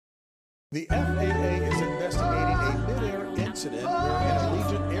The FAA is investigating a mid-air incident during an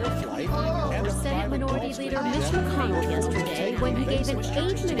Allegiant Air flight and a Senate private Minority Gulfstream Leader Mitch jet McConnell yesterday when he gave an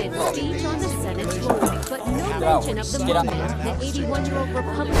 8-minute speech on the Senate's floor, but no Get out. mention of the Get out. moment the 81-year-old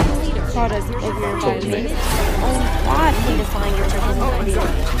Republican leader Product of your environment. minutes Only God can define your personality.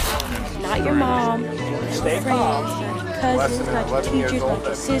 Not your mom, not your friends, not your cousins, not your teachers, not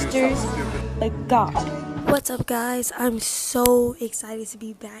your sisters, but God. What's up, guys? I'm so excited to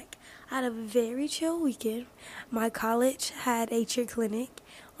be back. I had a very chill weekend. My college had a cheer clinic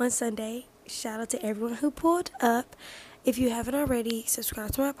on Sunday. Shout out to everyone who pulled up. If you haven't already,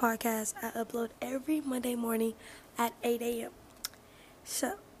 subscribe to my podcast. I upload every Monday morning at 8 a.m.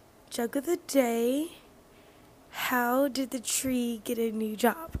 So, joke of the day. How did the tree get a new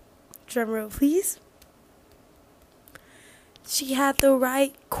job? Drum roll, please. She had the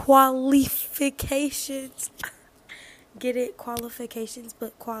right qualifications. Get it? Qualifications,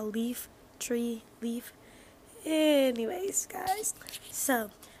 but tree, leaf. Anyways, guys. So,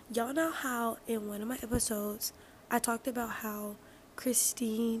 y'all know how in one of my episodes, I talked about how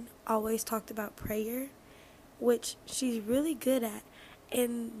Christine always talked about prayer, which she's really good at.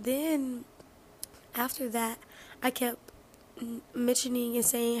 And then, after that, I kept mentioning and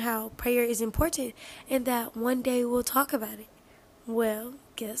saying how prayer is important and that one day we'll talk about it. Well,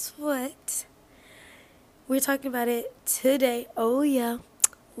 guess what? We're talking about it today. Oh, yeah.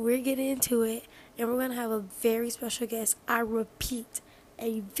 We're getting into it. And we're going to have a very special guest. I repeat,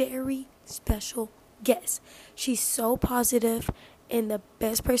 a very special guest. She's so positive and the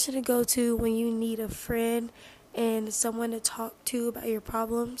best person to go to when you need a friend and someone to talk to about your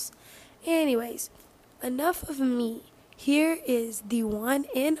problems. Anyways, enough of me. Here is the one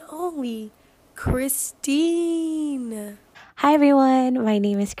and only Christine. Hi everyone, my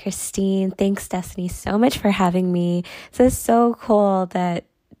name is Christine. Thanks Destiny so much for having me. This is so cool that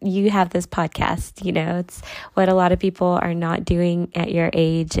you have this podcast. You know, it's what a lot of people are not doing at your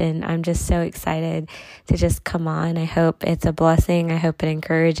age, and I'm just so excited to just come on. I hope it's a blessing. I hope it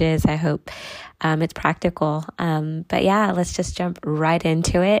encourages. I hope it's practical. But yeah, let's just jump right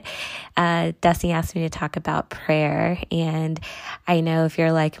into it. Destiny asked me to talk about prayer. And I know if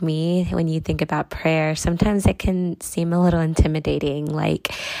you're like me, when you think about prayer, sometimes it can seem a little intimidating.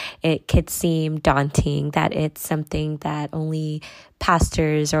 Like it could seem daunting that it's something that only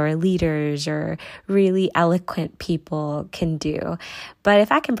pastors or leaders or really eloquent people can do. But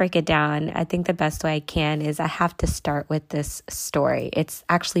if I can break it down, I think the best way I can is I have to start with this story. It's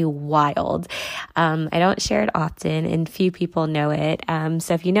actually wild. I don't share it often and few people know it.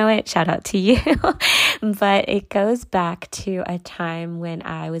 So if you know it, shout out to you. But it goes back to a time when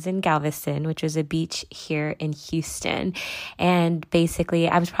I was in Galveston, which was a beach here in Houston. And basically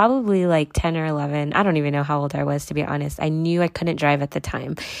I was probably like 10 or 11. I don't even know how old I was, to be honest. I knew I couldn't drive at the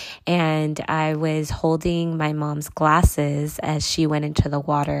time. And I was holding my mom's glasses as she went into the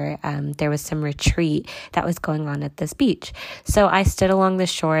water. There was some retreat that was going on at this beach. So I stood along the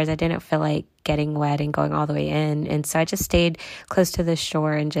shores. I didn't feel like getting wet and going all the way in. And so I just stayed close to the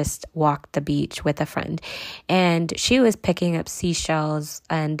shore and just walked the beach with a friend. And she was picking up seashells,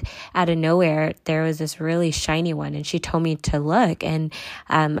 and out of nowhere, there was this really shiny one. And she told me to look, and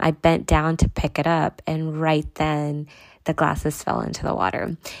I bent down to pick it up. And right then, the glasses fell into the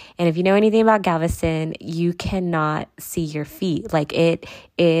water. And if you know anything about Galveston, you cannot see your feet. Like, it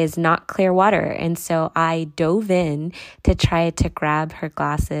is not clear water. And so I dove in to try to grab her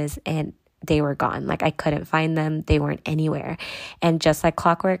glasses, and they were gone. Like, I couldn't find them. They weren't anywhere. And just like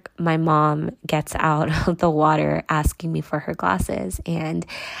clockwork, my mom gets out of the water asking me for her glasses. And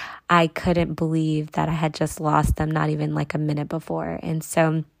I couldn't believe that I had just lost them not even like a minute before. And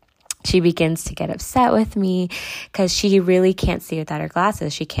so she begins to get upset with me because she really can't see without her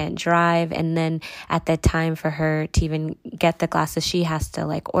glasses. She can't drive. And then at that time, for her to even get the glasses, she has to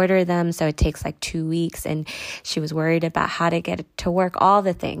like order them. So it takes like 2 weeks. And she was worried about how to get it to work, all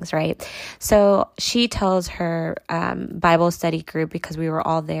the things, right? So she tells her Bible study group, because we were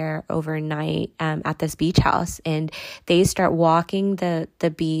all there overnight at this beach house, and they start walking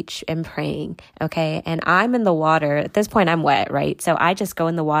the beach and praying. Okay. And I'm in the water. At this point, I'm wet, right? So I just go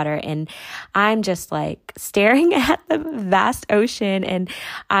in the water, and I'm just like staring at the vast ocean, and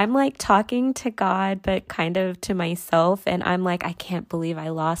I'm like talking to God, but kind of to myself. And I'm like, I can't believe I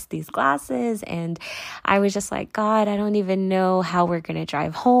lost these glasses. And I was just like, God, I don't even know how we're going to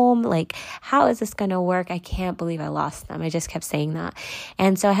drive home. Like, how is this going to work? I can't believe I lost them. I just kept saying that.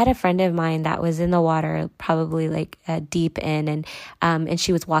 And so I had a friend of mine that was in the water, probably like deep in, and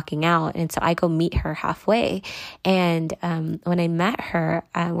she was walking out. And so I go meet her halfway. And when I met her,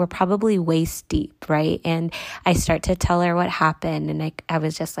 we're probably waist deep, right? And I start to tell her what happened. And I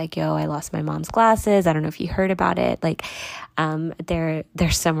was just like, yo, I lost my mom's glasses. I don't know if you heard about it. Like, they're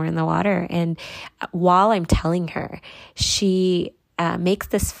somewhere in the water. And while I'm telling her, she makes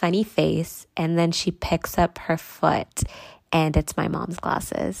this funny face, and then she picks up her foot, and it's my mom's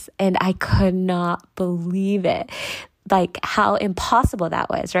glasses. And I could not believe it. Like how impossible that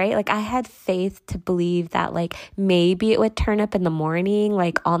was, right? Like I had faith to believe that like maybe it would turn up in the morning,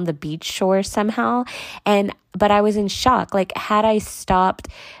 like on the beach shore somehow. But I was in shock. Like had I stopped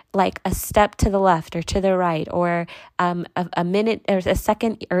like a step to the left or to the right, or a minute or a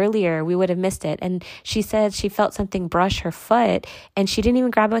second earlier, we would have missed it. And she said she felt something brush her foot, and she didn't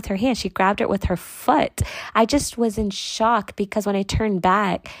even grab it with her hand. She grabbed it with her foot. I just was in shock because when I turned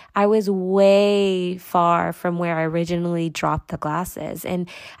back, I was way far from where I originally dropped the glasses, and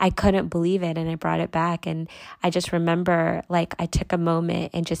I couldn't believe it. And I brought it back, and I just remember like I took a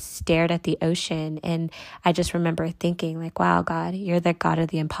moment and just stared at the ocean, and I just remember thinking like, wow, God, you're the God of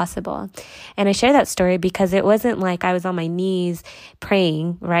the impossible. And I share that story because it wasn't like I was on my knees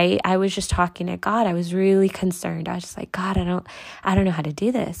praying, right? I was just talking to God. I was really concerned. I was just like, God, I don't know how to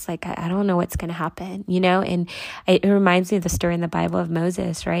do this. Like, I don't know what's going to happen, you know? And it reminds me of the story in the Bible of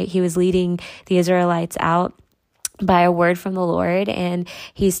Moses, right? He was leading the Israelites out by a word from the Lord, and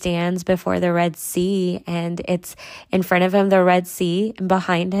he stands before the Red Sea, and it's in front of him, the Red Sea, and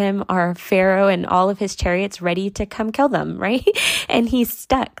behind him are Pharaoh and all of his chariots ready to come kill them, right? And he's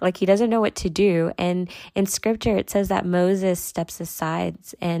stuck, like he doesn't know what to do. And in scripture, it says that Moses steps aside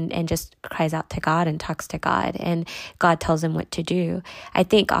and just cries out to God and talks to God, and God tells him what to do. I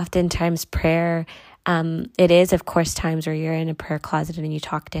think oftentimes prayer, it is, of course, times where you're in a prayer closet and you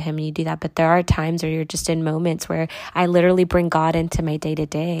talk to him and you do that. But there are times where you're just in moments where I literally bring God into my day to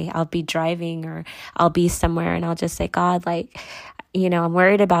day. I'll be driving or I'll be somewhere and I'll just say, God, like, you know, I'm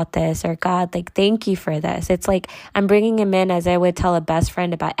worried about this, or God, like, thank you for this. It's like I'm bringing him in as I would tell a best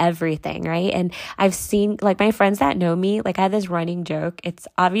friend about everything, right? And I've seen, like, my friends that know me, like, I have this running joke. It's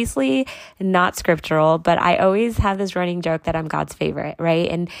obviously not scriptural, but I always have this running joke that I'm God's favorite, right?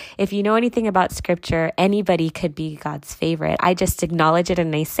 And if you know anything about scripture, anybody could be God's favorite. I just acknowledge it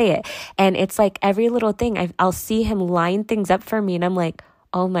and I say it. And it's like every little thing, I'll see him line things up for me, and I'm like,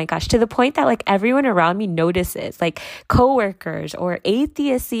 oh my gosh, to the point that like everyone around me notices, like coworkers or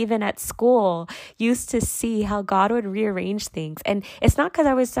atheists even at school used to see how God would rearrange things. And it's not because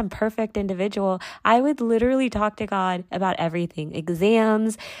I was some perfect individual. I would literally talk to God about everything,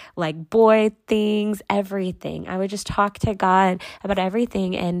 exams, like boy things, everything. I would just talk to God about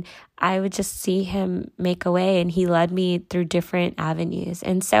everything, and I would just see him make a way, and he led me through different avenues.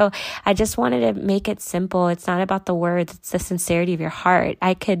 And so I just wanted to make it simple. It's not about the words, it's the sincerity of your heart.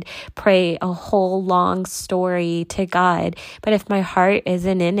 I could pray a whole long story to God, but if my heart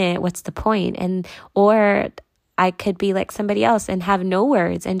isn't in it, what's the point? Or I could be like somebody else and have no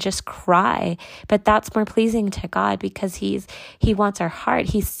words and just cry. But that's more pleasing to God because he wants our heart.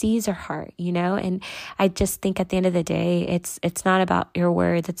 He sees our heart, you know? And I just think at the end of the day, it's not about your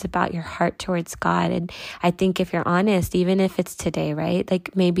words. It's about your heart towards God. And I think if you're honest, even if it's today, right?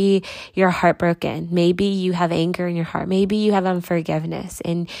 Like maybe you're heartbroken. Maybe you have anger in your heart. Maybe you have unforgiveness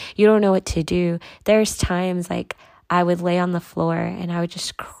and you don't know what to do. There's times like I would lay on the floor and I would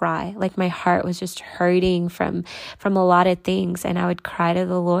just cry. Like my heart was just hurting from a lot of things. And I would cry to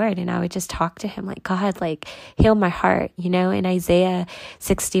the Lord and I would just talk to him like, God, like heal my heart, you know? In Isaiah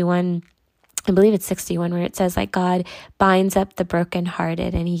 61, I believe it's 61, where it says like God binds up the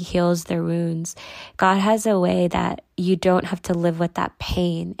brokenhearted and he heals their wounds. God has a way that you don't have to live with that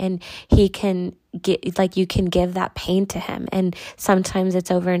pain, and he can get, like, you can give that pain to him. And sometimes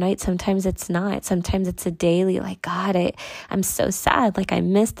it's overnight, sometimes it's not, sometimes it's a daily, like, God, I'm so sad, like I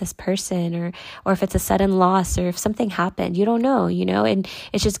miss this person, or if it's a sudden loss, or if something happened, you don't know, you know, and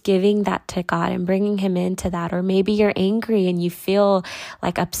it's just giving that to God and bringing him into that. Or maybe you're angry and you feel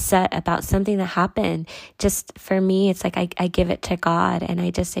like upset about something that happened. Just for me, it's like I give it to God and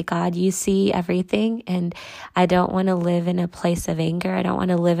I just say, God, you see everything, and I don't want to live in a place of anger. I don't want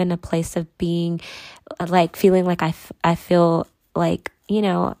to live in a place of being like feeling like I feel like, you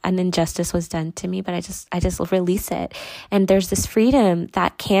know, an injustice was done to me, but I just release it. And there's this freedom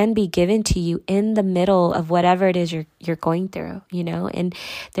that can be given to you in the middle of whatever it is you're going through, you know. And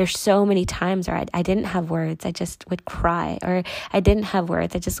there's so many times where I didn't have words, I just would cry, or I didn't have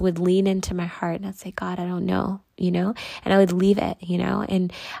words, I just would lean into my heart and I'd say, God, I don't know, you know, and I would leave it, you know.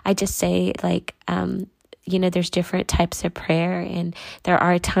 And I just say like, you know, there's different types of prayer, and there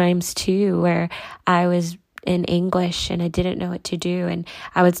are times too where I was in anguish and I didn't know what to do. And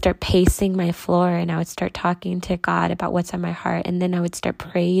I would start pacing my floor and I would start talking to God about what's on my heart. And then I would start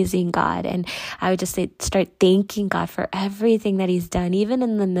praising God. And I would just start thanking God for everything that he's done, even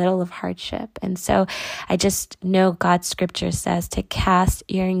in the middle of hardship. And so I just know God's scripture says to cast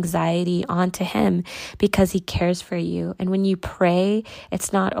your anxiety onto him because he cares for you. And when you pray,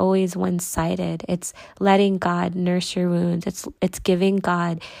 it's not always one-sided. It's letting God nurse your wounds. It's giving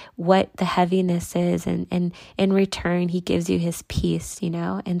God what the heaviness is, and in return, he gives you his peace,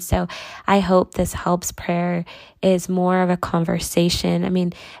 And so I hope this helps. Prayer is more of a conversation. I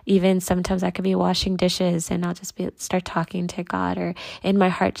mean, even sometimes I could be washing dishes and I'll just start talking to God, or in my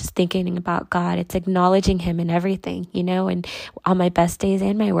heart, just thinking about God. It's acknowledging him in everything, and on my best days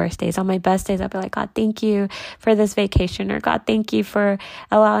and my worst days. On my best days, I'll be like, God, thank you for this vacation, or God, thank you for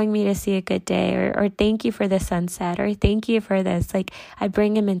allowing me to see a good day, or thank you for the sunset, or thank you for this. Like, I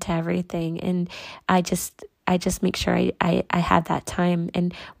bring him into everything, and I just make sure I have that time.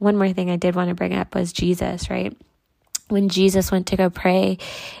 And one more thing I did want to bring up was Jesus, right? When Jesus went to go pray,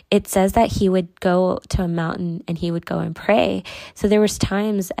 it says that he would go to a mountain and he would go and pray. So there was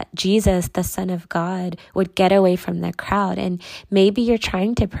times Jesus, the Son of God, would get away from the crowd. And maybe you're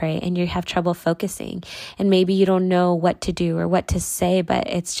trying to pray and you have trouble focusing, and maybe you don't know what to do or what to say, but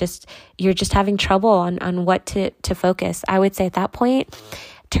it's just, you're just having trouble on what to focus. I would say at that point,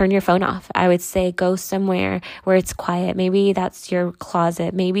 turn your phone off. I would say go somewhere where it's quiet. Maybe that's your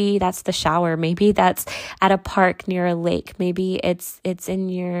closet. Maybe that's the shower. Maybe that's at a park near a lake. Maybe it's in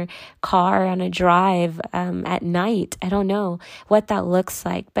your car on a drive at night. I don't know what that looks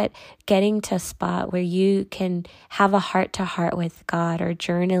like, but getting to a spot where you can have a heart-to-heart with God, or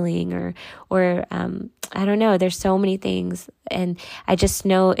journaling, or I don't know. There's so many things. And I just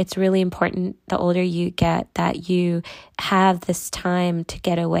know it's really important the older you get that you have this time to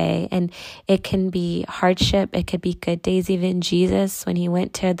get away. And it can be hardship. It could be good days. Even Jesus, when he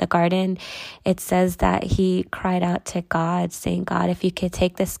went to the garden, it says that he cried out to God saying, God, if you could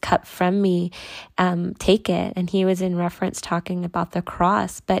take this cup from me, take it. And he was in reference talking about the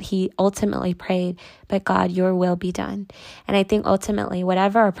cross, but he ultimately prayed, but God, your will be done. And I think ultimately,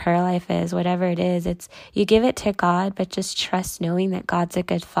 whatever our prayer life is, whatever it is, it's you give it to God, but just trust knowing that God's a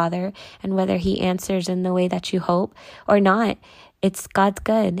good father, and whether he answers in the way that you hope or not, it's God's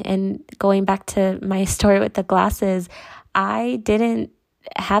good. And going back to my story with the glasses, I didn't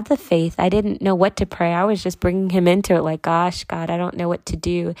have the faith. I didn't know what to pray. I was just bringing him into it like, gosh, God, I don't know what to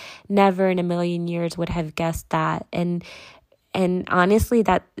do. Never in a million years would have guessed that. And honestly,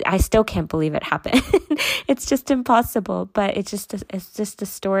 that I still can't believe it happened. It's just impossible. But it's just a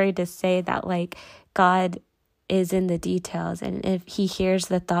story to say that, like, God is in the details, and if he hears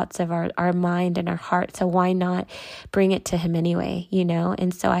the thoughts of our mind and our heart, so why not bring it to him anyway,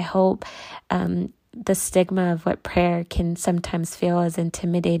 And so I hope the stigma of what prayer can sometimes feel as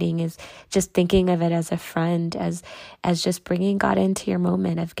intimidating is just thinking of it as a friend, as just bringing God into your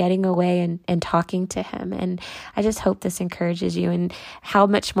moment of getting away and talking to him. And I just hope this encourages you, and how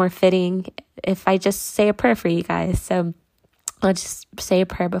much more fitting if I just say a prayer for you guys. So I'll just say a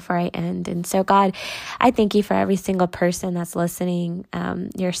prayer before I end. And so, God, I thank you for every single person that's listening,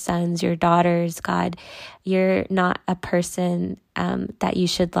 your sons, your daughters. God, you're not a person that you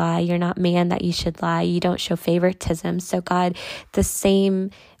should lie. You're not man that you should lie. You don't show favoritism. So, God, the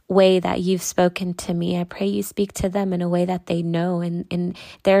same way that you've spoken to me, I pray you speak to them in a way that they know, in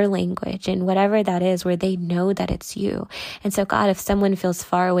their language, and whatever that is, where they know that it's you. And so, God, if someone feels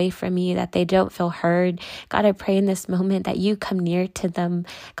far away from you, that they don't feel heard, God, I pray in this moment that you come near to them.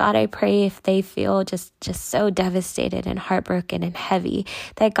 God, I pray if they feel just so devastated and heartbroken and heavy,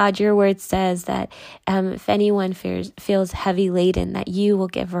 that God, your word says that if anyone feels heavy laden, that you will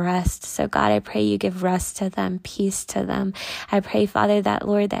give rest. So, God, I pray you give rest to them, peace to them. I pray, Father, that,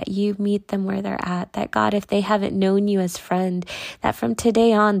 Lord, that you meet them where they're at, that God, if they haven't known you as friend, that from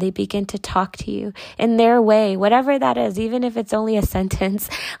today on they begin to talk to you in their way, whatever that is, even if it's only a sentence,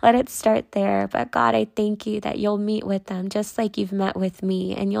 let it start there. But God, I thank you that you'll meet with them just like you've met with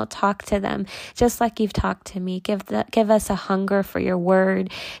me, and you'll talk to them just like you've talked to me. Give us a hunger for your word,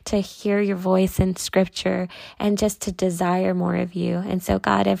 to hear your voice in scripture, and just to desire more of you. And so,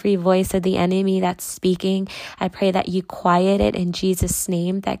 God, every voice of the enemy that's speaking, I pray that you quiet it in Jesus'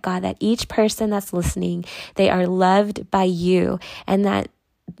 name, that God, that each person that's listening, they are loved by you, and that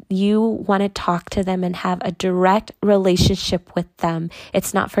you want to talk to them and have a direct relationship with them.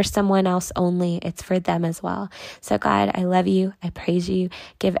 It's not for someone else only. It's for them as well. So God, I love you. I praise you.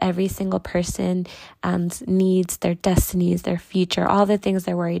 Give every single person needs, their destinies, their future, all the things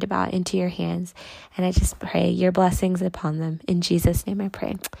they're worried about into your hands. And I just pray your blessings upon them. In Jesus' name I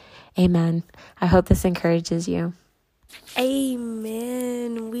pray. Amen. I hope this encourages you.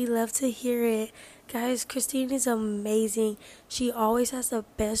 Amen. We love to hear it. Guys, Christine is amazing. She always has the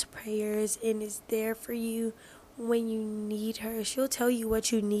best prayers and is there for you when you need her. She'll tell you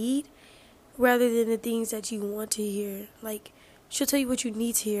what you need rather than the things that you want to hear. Like, she'll tell you what you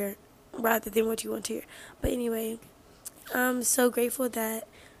need to hear rather than what you want to hear. But anyway, I'm so grateful that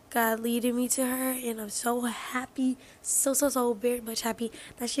God leaded me to her, and I'm so happy, so very much happy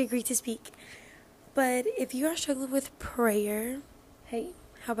that she agreed to speak. But if you are struggling with prayer, hey,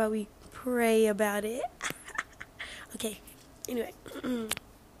 how about we pray about it? Okay, anyway.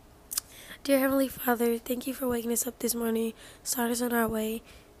 Dear Heavenly Father, thank you for waking us up this morning, start us on our way.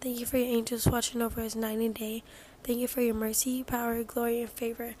 Thank you for your angels watching over us night and day. Thank you for your mercy, power, glory, and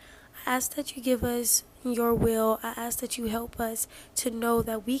favor. I ask that you give us your will. I ask that you help us to know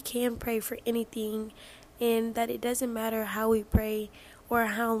that we can pray for anything and that it doesn't matter how we pray or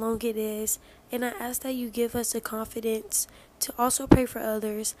how long it is. And I ask that you give us the confidence to also pray for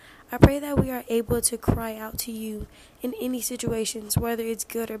others. I pray that we are able to cry out to you in any situations, whether it's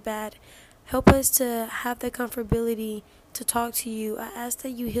good or bad. Help us to have the comfortability to talk to you. I ask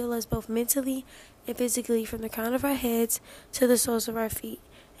that you heal us both mentally and physically from the crown of our heads to the soles of our feet.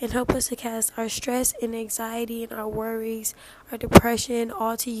 And help us to cast our stress and anxiety and our worries, our depression,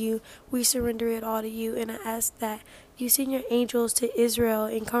 all to you. We surrender it all to you. And I ask that you send your angels to Israel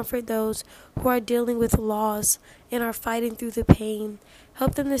and comfort those who are dealing with loss and are fighting through the pain.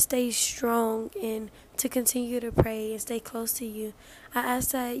 Help them to stay strong and to continue to pray and stay close to you. I ask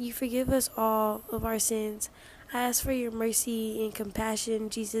that you forgive us all of our sins. I ask for your mercy and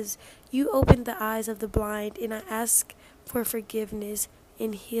compassion, Jesus. You opened the eyes of the blind, and I ask for forgiveness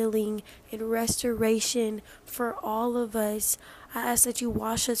and healing and restoration for all of us. I ask that you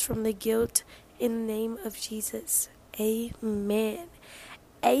wash us from the guilt in the name of Jesus. Amen.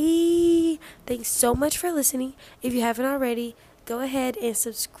 Thanks so much for listening. If you haven't already, go ahead and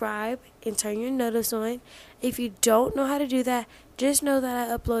subscribe and turn your notice on. If you don't know how to do that, just know that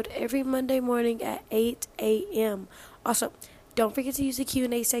I upload every Monday morning at 8 a.m. Also, don't forget to use the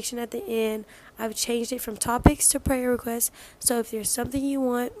Q&A section at the end. I've changed it from topics to prayer requests. So if there's something you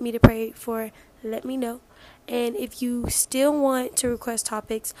want me to pray for, let me know. And if you still want to request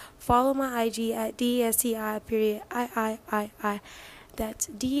topics, follow my IG at DESTI_III. That's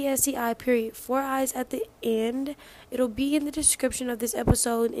DESTI_, 4 eyes at the end. It'll be in the description of this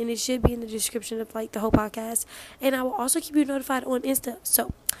episode, and it should be in the description of the whole podcast. And I will also keep you notified on Insta.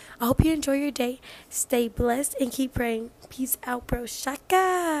 So I hope you enjoy your day. Stay blessed and keep praying. Peace out, bro.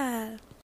 Shaka.